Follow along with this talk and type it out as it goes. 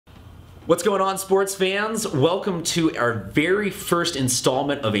What's going on, sports fans? Welcome to our very first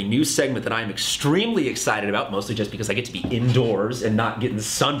installment of a new segment that I'm extremely excited about, mostly just because I get to be indoors and not getting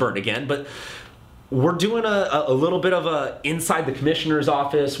sunburned again. But we're doing a little bit of a inside the commissioner's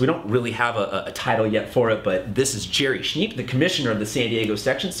office. We don't really have a title yet for it, but this is Jerry Schniepp, the commissioner of the San Diego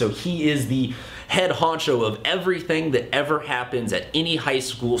section. So he is the head honcho of everything that ever happens at any high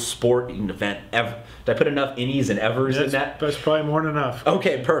school sporting event ever. Did I put enough innies and evers in that? That's probably more than enough.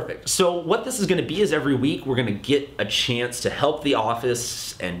 Okay, perfect. So what this is going to be is every week we're going to get a chance to help the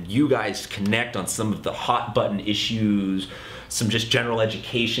office and you guys connect on some of the hot button issues, some just general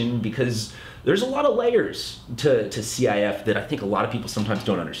education, because there's a lot of layers to CIF that I think a lot of people sometimes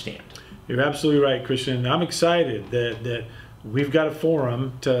don't understand. You're absolutely right, Christian. I'm excited that we've got a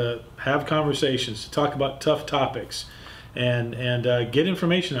forum to have conversations, to talk about tough topics, and get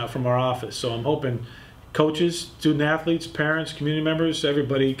information out from our office. So I'm hoping coaches, student athletes, parents, community members,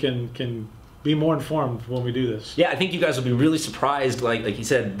 everybody can be more informed when we do this. Yeah, I think you guys will be really surprised, like you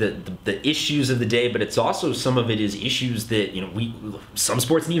said, the issues of the day, but it's also some of it is issues that, some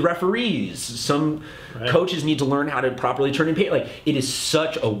sports need referees, some coaches need to learn how to properly turn in pay. Like, it is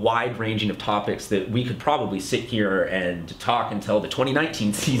such a wide ranging of topics that we could probably sit here and talk until the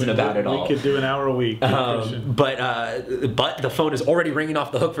 2019 season about it all. We could do an hour a week. But the phone is already ringing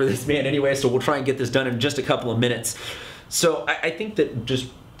off the hook for this man anyway, so we'll try and get this done in just a couple of minutes. So I think that just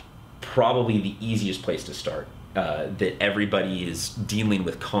probably the easiest place to start that everybody is dealing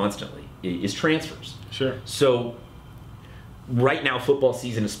with constantly is transfers. Sure. So right now, football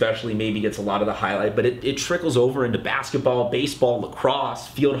season especially maybe gets a lot of the highlight, but it trickles over into basketball, baseball, lacrosse,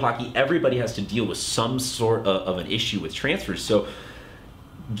 field hockey. Everybody has to deal with some sort of an issue with transfers. So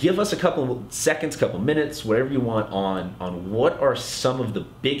give us a couple seconds, couple minutes, whatever you want on what are some of the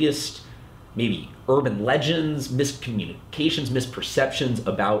biggest maybe urban legends, miscommunications, misperceptions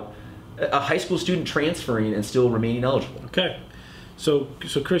about a high school student transferring and still remaining eligible. Okay. So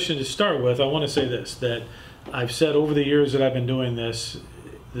Christian, to start with, I want to say this, that I've said over the years that I've been doing this,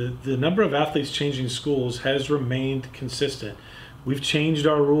 the number of athletes changing schools has remained consistent. We've changed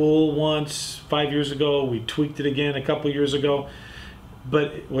our rule once 5 years ago. We tweaked it again a couple years ago.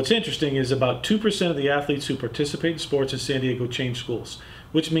 But what's interesting is about 2% of the athletes who participate in sports in San Diego change schools,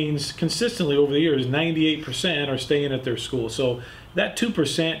 which means consistently over the years, 98% are staying at their school. So that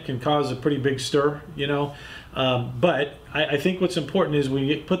 2% can cause a pretty big stir, But I think what's important is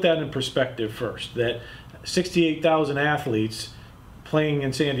we put that in perspective first, that 68,000 athletes playing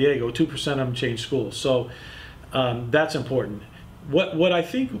in San Diego, 2% of them change schools. So that's important. What I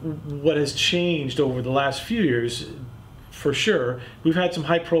think what has changed over the last few years, for sure, we've had some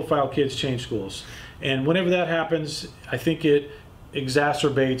high-profile kids change schools. And whenever that happens, I think it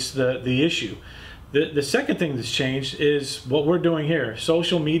exacerbates the issue. The second thing that's changed is what we're doing here.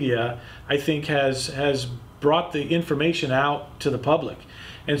 Social media, I think, has brought the information out to the public.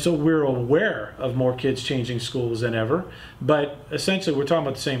 And so we're aware of more kids changing schools than ever, but essentially we're talking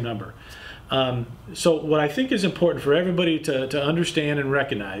about the same number. So what I think is important for everybody to understand and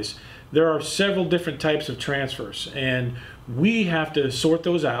recognize, there are several different types of transfers, and we have to sort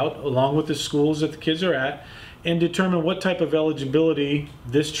those out along with the schools that the kids are at and determine what type of eligibility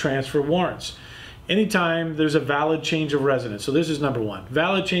this transfer warrants. Anytime there's a valid change of residence, so this is number one,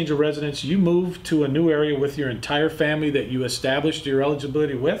 valid change of residence, you move to a new area with your entire family that you established your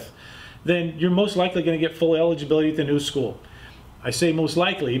eligibility with, then you're most likely going to get full eligibility at the new school. I say most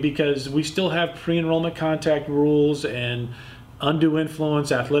likely because we still have pre-enrollment contact rules and undue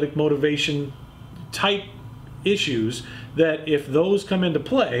influence, athletic motivation type issues that if those come into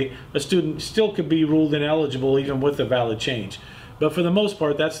play, a student still could be ruled ineligible even with a valid change. But for the most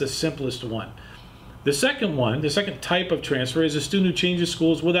part, that's the simplest one. The second type of transfer is a student who changes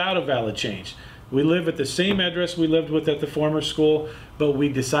schools without a valid change. We live at the same address we lived with at the former school, but we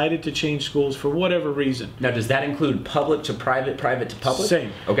decided to change schools for whatever reason. Now, does that include public to private, private to public?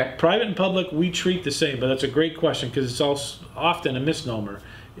 Same. Okay. Private and public, we treat the same, but that's a great question because it's also often a misnomer.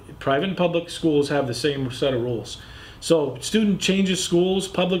 Private and public schools have the same set of rules. So student changes schools,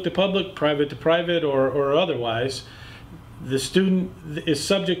 public to public, private to private, or otherwise. The student is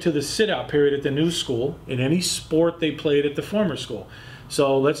subject to the sit-out period at the new school in any sport they played at the former school.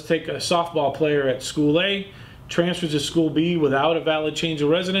 So let's take a softball player at school A, transfers to school B without a valid change of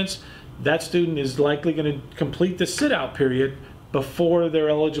residence. That student is likely going to complete the sit-out period before they're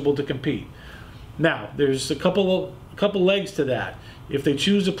eligible to compete. Now, there's a couple legs to that. If they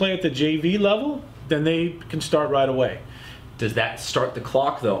choose to play at the JV level, then they can start right away. Does that start the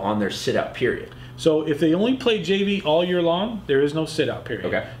clock, though, on their sit-out period? So if they only play JV all year long, there is no sit-out period.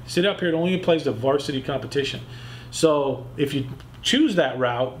 Okay. Sit-out period only applies to varsity competition. So if you choose that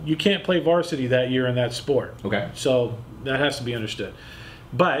route, you can't play varsity that year in that sport. Okay. So that has to be understood.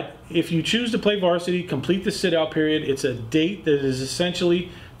 But if you choose to play varsity, complete the sit-out period. It's a date that is essentially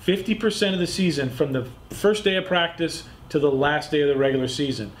 50% of the season from the first day of practice to the last day of the regular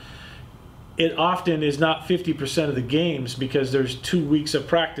season. It often is not 50% of the games because there's 2 weeks of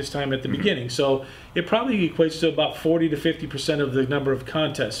practice time at the beginning. So it probably equates to about 40 to 50% of the number of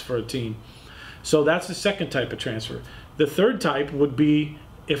contests for a team. So that's the second type of transfer. The third type would be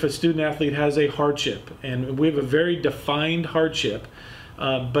if a student athlete has a hardship. And we have a very defined hardship.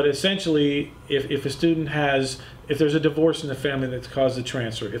 But essentially, if a student if there's a divorce in the family that's caused the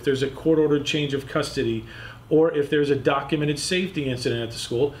transfer, if there's a court-ordered change of custody, or if there's a documented safety incident at the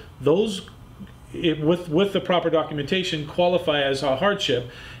school, those, with the proper documentation, qualify as a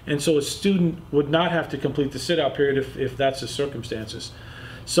hardship. And so a student would not have to complete the sit-out period if that's the circumstances.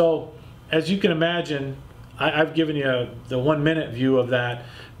 So as you can imagine, I've given you the 1 minute view of that,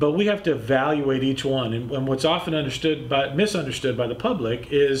 but we have to evaluate each one. And what's often misunderstood by the public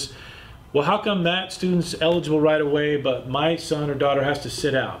is, well, how come that student's eligible right away, but my son or daughter has to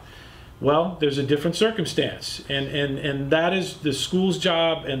sit out? Well, there's a different circumstance, and that is the school's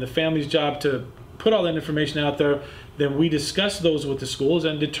job and the family's job to put all that information out there. Then we discuss those with the schools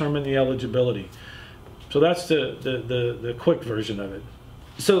and determine the eligibility. So that's the quick version of it.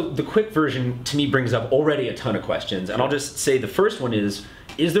 So the quick version to me brings up already a ton of questions, and I'll just say the first one is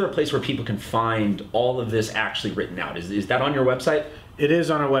there a place where people can find all of this actually written out? Is that on your website? It is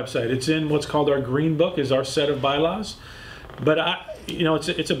on our website. It's in what's called our Green Book, is our set of bylaws. But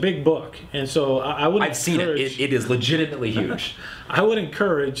it's a big book, and so I would. I've seen it. It is legitimately huge. I would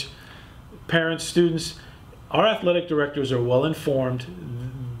encourage parents, students. Our athletic directors are well informed.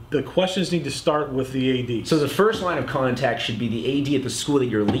 The questions need to start with the AD. So the first line of contact should be the AD at the school that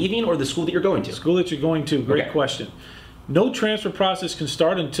you're leaving or the school that you're going to? School that you're going to. Great question. No transfer process can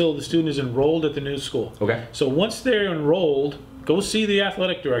start until the student is enrolled at the new school. Okay. So once they're enrolled, go see the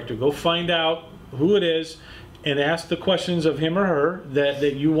athletic director. Go find out who it is and ask the questions of him or her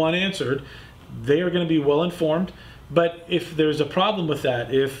that you want answered. They are going to be well informed. But if there's a problem with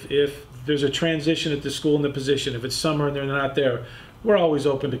that, if there's a transition at the school in the position, if it's summer and they're not there, we're always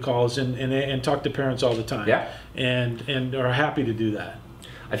open to calls and talk to parents all the time. Yeah. And are happy to do that.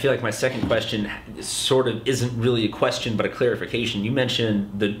 I feel like my second question sort of isn't really a question but a clarification. You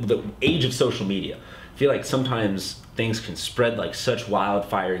mentioned the age of social media. I feel like sometimes things can spread like such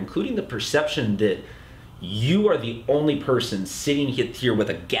wildfire, including the perception that you are the only person sitting here with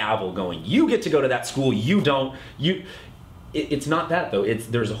a gavel going, you get to go to that school, you don't. It's not that, though.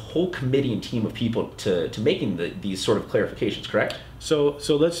 There's a whole committee and team of people to making these sort of clarifications, correct? So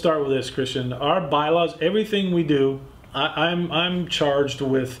let's start with this, Christian. Our bylaws, everything we do, I'm charged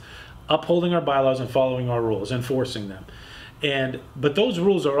with upholding our bylaws and following our rules, enforcing them. But those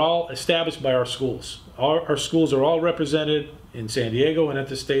rules are all established by our schools. Our schools are all represented in San Diego and at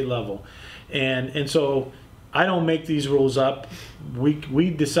the state level. And so I don't make these rules up. We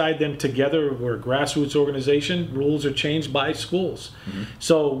decide them together. We're a grassroots organization. Rules are changed by schools. Mm-hmm.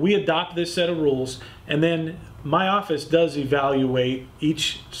 So we adopt this set of rules, and then my office does evaluate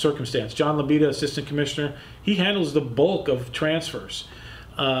each circumstance. John Labita, Assistant Commissioner, he handles the bulk of transfers.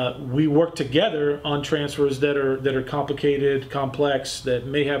 We work together on transfers that are complicated, complex, that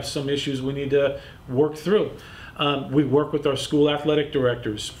may have some issues we need to work through. We work with our school athletic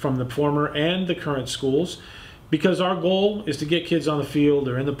directors from the former and the current schools, because our goal is to get kids on the field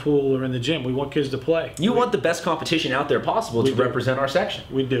or in the pool or in the gym. We want kids to play. You want the best competition out there possible to represent our section.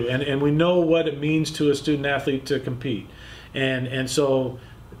 We do, and we know what it means to a student athlete to compete. And so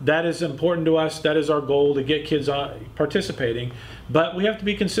that is important to us. That is our goal, to get kids participating. But we have to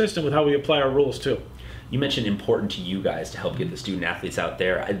be consistent with how we apply our rules too. You mentioned important to you guys to help get the student athletes out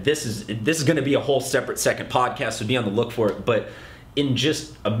there. This is going to be a whole separate second podcast, so be on the look for it. But in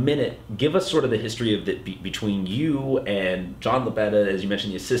just a minute, give us sort of the history of between you and John Labetta, as you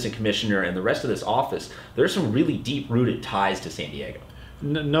mentioned, the assistant commissioner, and the rest of this office. There's some really deep-rooted ties to San Diego.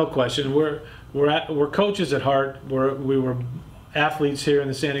 No question. We're coaches at heart. We were athletes here in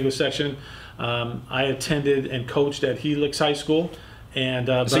the San Diego section. I attended and coached at Helix High School.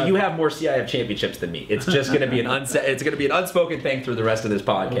 So you have more CIF championships than me. It's just going to be an unspoken thing through the rest of this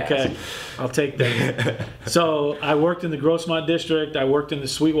podcast. Okay, I'll take that. So I worked in the Grossmont district. I worked in the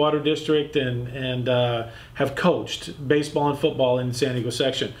Sweetwater district, and have coached baseball and football in the San Diego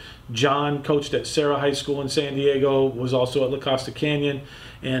section. John coached at Sarah High School in San Diego. Was also at La Costa Canyon,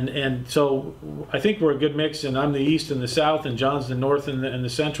 and so I think we're a good mix. And I'm the east and the south, and John's the north and the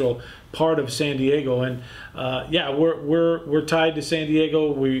central part of San Diego. And yeah, we're tied to San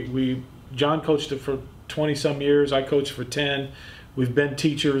Diego. John coached it for 20-some years. I coached for 10. We've been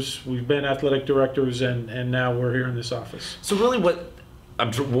teachers, we've been athletic directors, and now we're here in this office. So really what I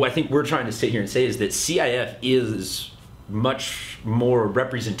think we're trying to sit here and say is that CIF is much more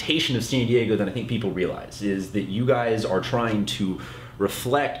representation of San Diego than I think people realize, is that you guys are trying to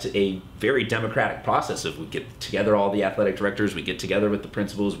reflect a very democratic process of we get together all the athletic directors, we get together with the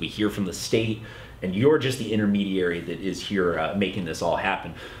principals, we hear from the state, and you're just the intermediary that is here making this all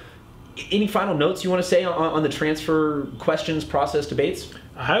happen. Any final notes you want to say on the transfer questions, process, debates?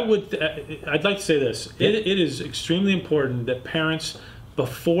 I'd like to say this. It is extremely important that parents,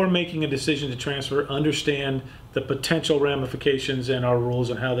 before making a decision to transfer, understand the potential ramifications and our rules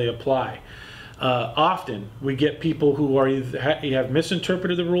and how they apply. Often we get people who are either have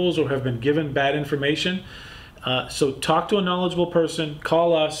misinterpreted the rules or have been given bad information. So talk to a knowledgeable person,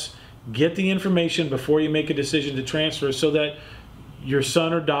 call us, get the information before you make a decision to transfer, so that your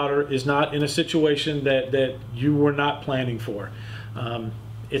son or daughter is not in a situation that you were not planning for.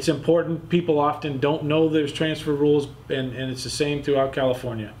 It's important. People often don't know there's transfer rules, and it's the same throughout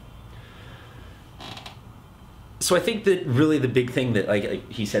California. So I think that really the big thing that,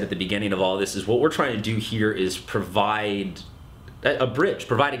 like he said at the beginning of all this, is what we're trying to do here is provide a bridge,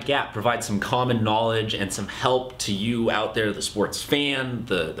 provide a gap, provide some common knowledge and some help to you out there, the sports fan,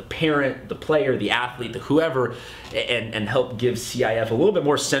 the parent, the player, the athlete, the whoever, and help give CIF a little bit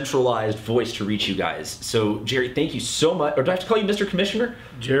more centralized voice to reach you guys. So Jerry, thank you so much. Or do I have to call you Mr. Commissioner?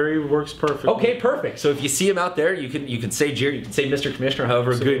 Jerry works perfect. Okay, perfect. So if you see him out there, you can say Jerry, you can say Mr. Commissioner,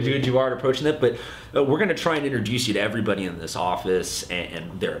 however good you are at approaching that. But we're going to try and introduce you to everybody in this office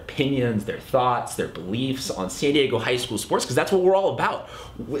and their opinions, their thoughts, their beliefs on San Diego high school sports, because that's what we're all about.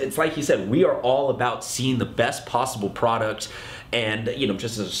 It's like you said, we are all about seeing the best possible product. And, you know,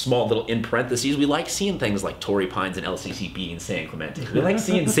 just as a small little in parentheses, we like seeing things like Torrey Pines and LCC beating San Clemente. We like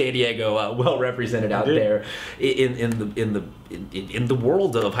seeing San Diego well represented out there in the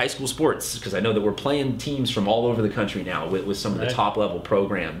world of high school sports, because I know that we're playing teams from all over the country now with some of the top level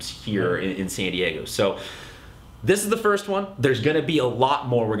programs here in San Diego. So this is the first one. There's going to be a lot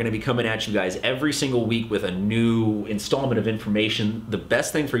more. We're going to be coming at you guys every single week with a new installment of information. The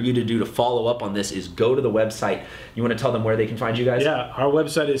best thing for you to do to follow up on this is go to the website. You want to tell them where they can find you guys? Yeah, our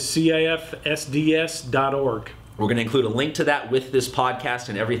website is cifsds.org. We're going to include a link to that with this podcast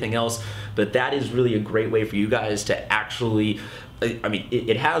and everything else, but that is really a great way for you guys to actually, I mean,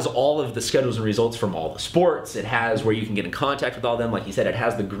 it has all of the schedules and results from all the sports. It has where you can get in contact with all them. Like you said, it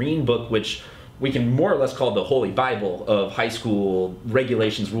has the Green Book, which we can more or less call the Holy Bible of high school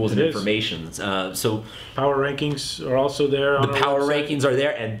regulations, rules, and information. So power rankings are also there. The power rankings are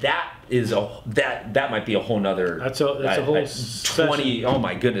there, and that is that might be a whole nother. That's a whole 20. session. Oh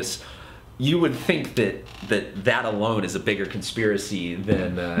my goodness. You would think that alone is a bigger conspiracy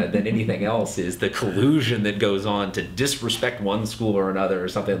than anything else is, the collusion that goes on to disrespect one school or another or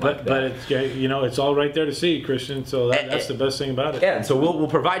something like that. But it's, you know, it's all right there to see, Christian. So that's the best thing about it. Yeah, and so we'll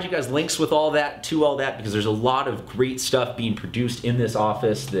provide you guys links with all that, because there's a lot of great stuff being produced in this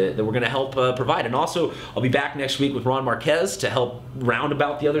office that we're going to help provide. And also, I'll be back next week with Ron Marquez to help round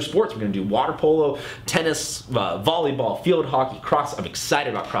about the other sports. We're going to do water polo, tennis, volleyball, field hockey, cross. I'm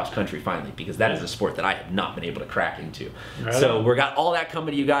excited about cross country finally, because that is a sport that I have not been able to crack into. Right. So we've got all that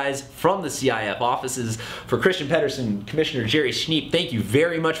coming to you guys from the CIF offices. For Christian Pedersen, Commissioner Jerry Schniepp, thank you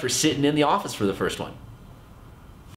very much for sitting in the office for the first one.